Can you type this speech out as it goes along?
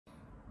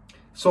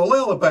So a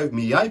little about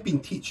me. I've been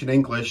teaching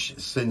English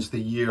since the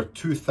year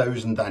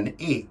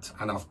 2008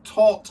 and I've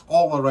taught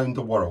all around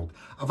the world.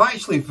 I've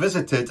actually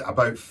visited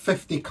about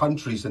 50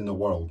 countries in the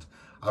world.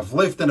 I've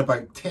lived in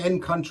about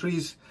 10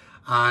 countries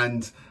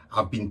and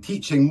I've been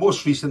teaching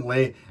most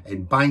recently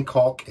in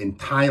Bangkok in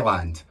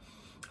Thailand.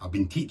 I've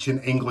been teaching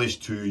English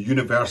to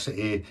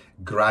university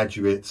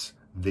graduates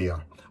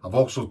there. I've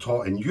also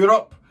taught in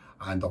Europe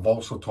and I've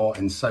also taught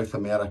in South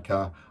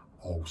America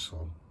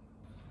also.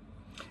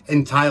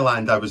 In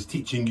Thailand, I was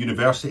teaching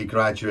university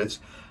graduates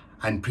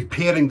and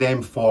preparing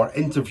them for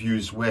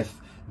interviews with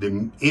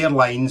the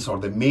airlines or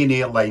the main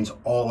airlines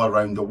all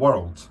around the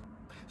world.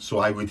 So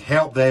I would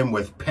help them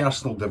with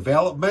personal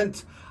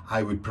development.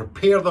 I would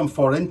prepare them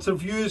for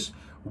interviews.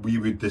 We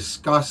would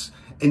discuss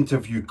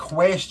interview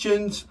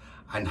questions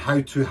and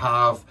how to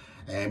have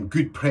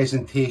good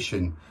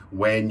presentation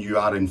when you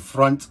are in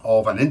front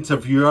of an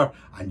interviewer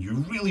and you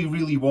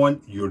really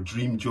want your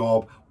dream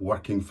job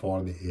working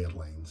for the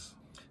airlines.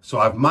 So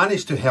I've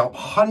managed to help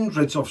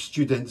hundreds of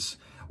students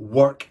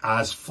work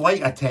as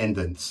flight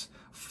attendants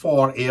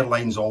for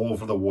airlines all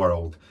over the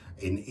world.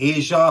 In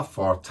Asia,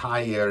 for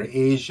Thai Air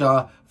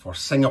Asia, for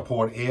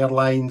Singapore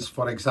Airlines,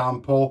 for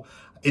example.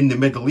 In the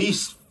Middle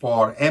East,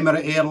 for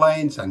Emirates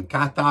Airlines and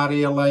Qatar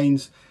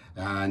Airlines.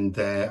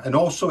 And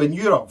also in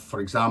Europe, for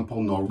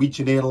example,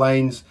 Norwegian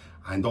Airlines,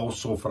 and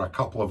also for a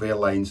couple of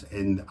airlines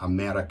in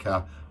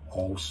America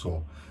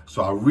also.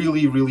 So I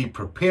really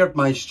prepared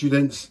my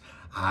students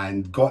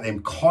and got them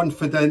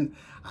confident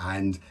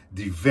and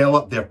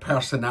developed their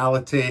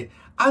personality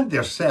and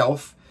their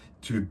self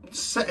to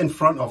sit in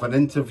front of an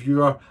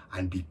interviewer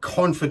and be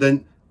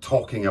confident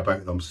talking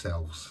about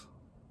themselves.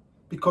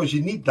 Because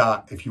you need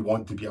that if you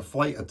want to be a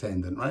flight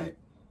attendant, right?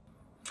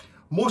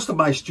 Most of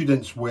my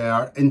students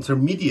were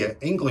intermediate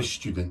English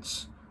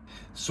students.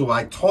 So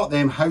I taught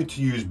them how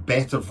to use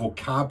better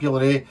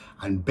vocabulary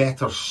and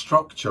better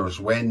structures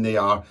when they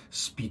are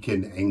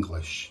speaking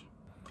English.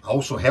 I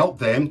also helped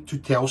them to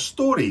tell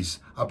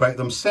stories about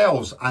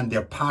themselves and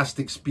their past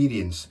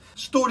experience.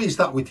 Stories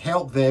that would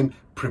help them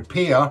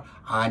prepare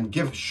and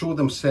show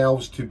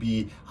themselves to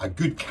be a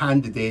good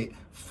candidate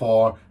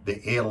for the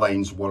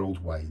airlines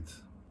worldwide.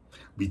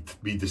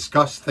 We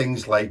discussed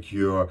things like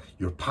your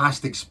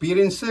past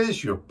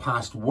experiences, your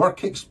past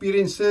work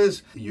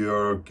experiences,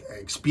 your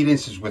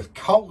experiences with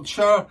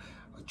culture,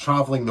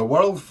 traveling the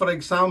world, for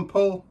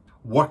example,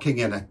 working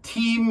in a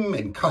team,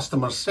 in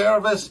customer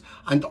service,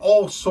 and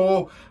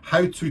also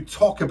how to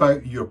talk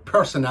about your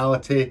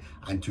personality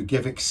and to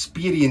give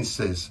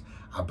experiences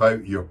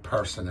about your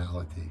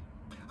personality.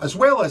 As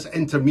well as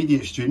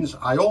intermediate students,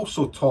 I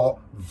also taught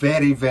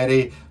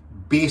very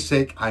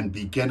basic and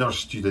beginner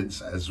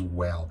students as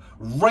well,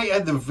 right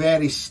at the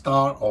very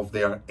start of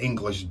their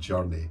English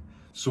journey.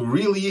 So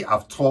really,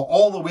 I've taught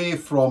all the way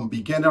from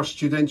beginner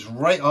students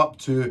right up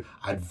to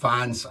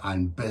advanced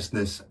and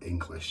business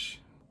English.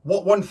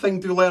 What one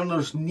thing do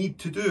learners need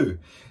to do?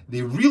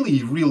 They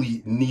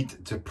really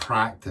need to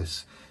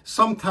practice.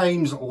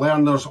 Sometimes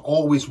learners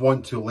always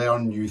want to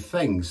learn new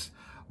things,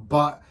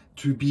 but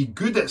to be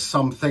good at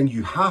something,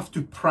 you have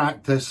to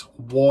practice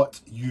what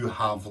you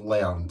have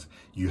learned.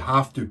 You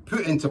have to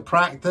put into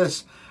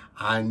practice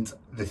and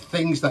the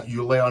things that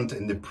you learned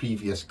in the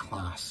previous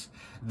class.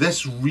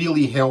 This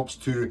really helps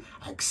to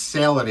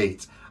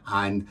accelerate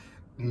and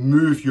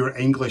move your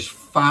English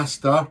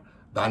faster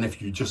than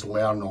if you just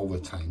learn all the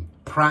time.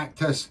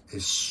 Practice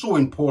is so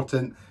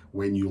important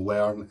when you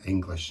learn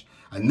English.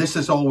 And this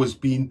has always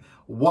been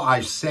what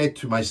I've said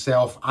to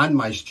myself and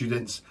my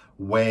students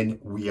when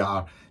we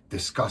are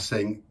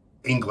discussing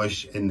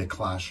English in the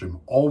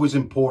classroom. Always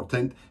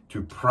important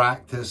to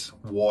practice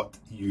what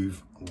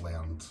you've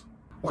learned.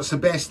 What's the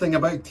best thing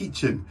about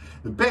teaching?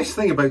 The best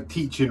thing about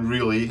teaching,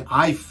 really,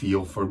 I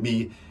feel for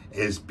me,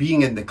 is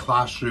being in the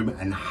classroom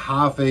and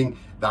having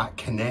that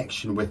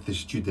connection with the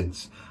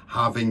students,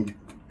 having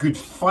good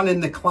fun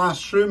in the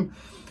classroom,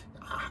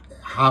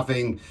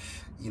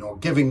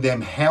 giving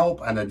them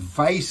help and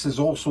advice is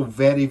also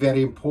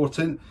very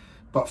important.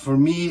 But for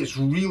me, it's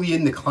really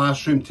in the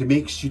classroom to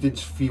make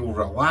students feel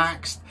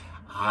relaxed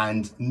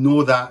and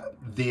know that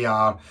they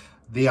are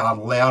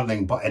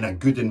learning, but in a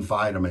good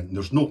environment.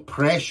 There's no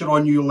pressure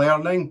on you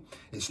learning.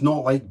 It's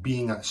not like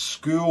being at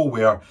school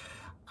where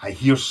I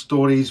hear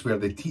stories where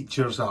the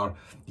teachers are,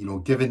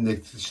 giving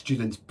the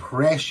students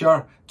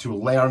pressure to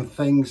learn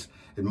things.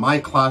 In my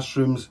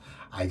classrooms,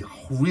 I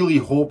really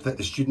hope that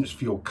the students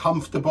feel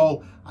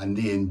comfortable and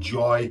they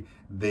enjoy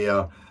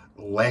their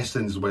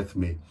lessons with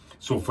me.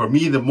 So for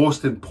me, the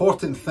most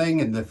important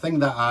thing and the thing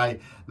that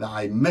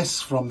I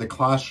miss from the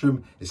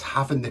classroom is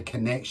having the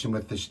connection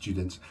with the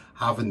students,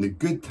 having the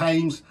good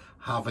times,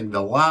 having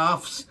the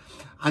laughs,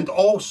 and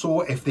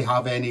also if they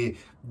have any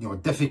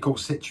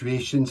difficult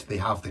situations, they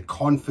have the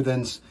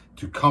confidence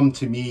to come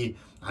to me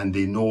and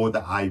they know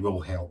that I will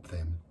help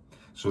them.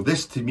 So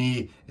this to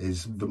me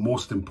is the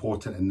most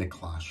important in the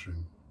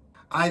classroom.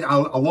 A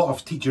lot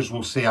of teachers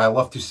will say, I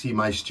love to see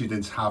my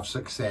students have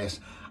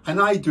success,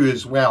 and I do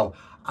as well.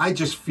 I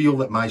just feel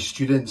that my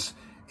students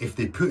if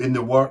they put in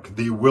the work,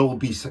 they will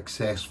be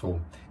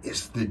successful.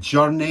 It's the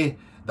journey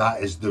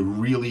that is the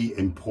really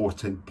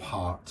important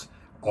part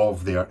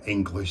of their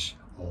English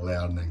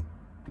learning,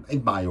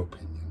 in my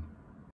opinion.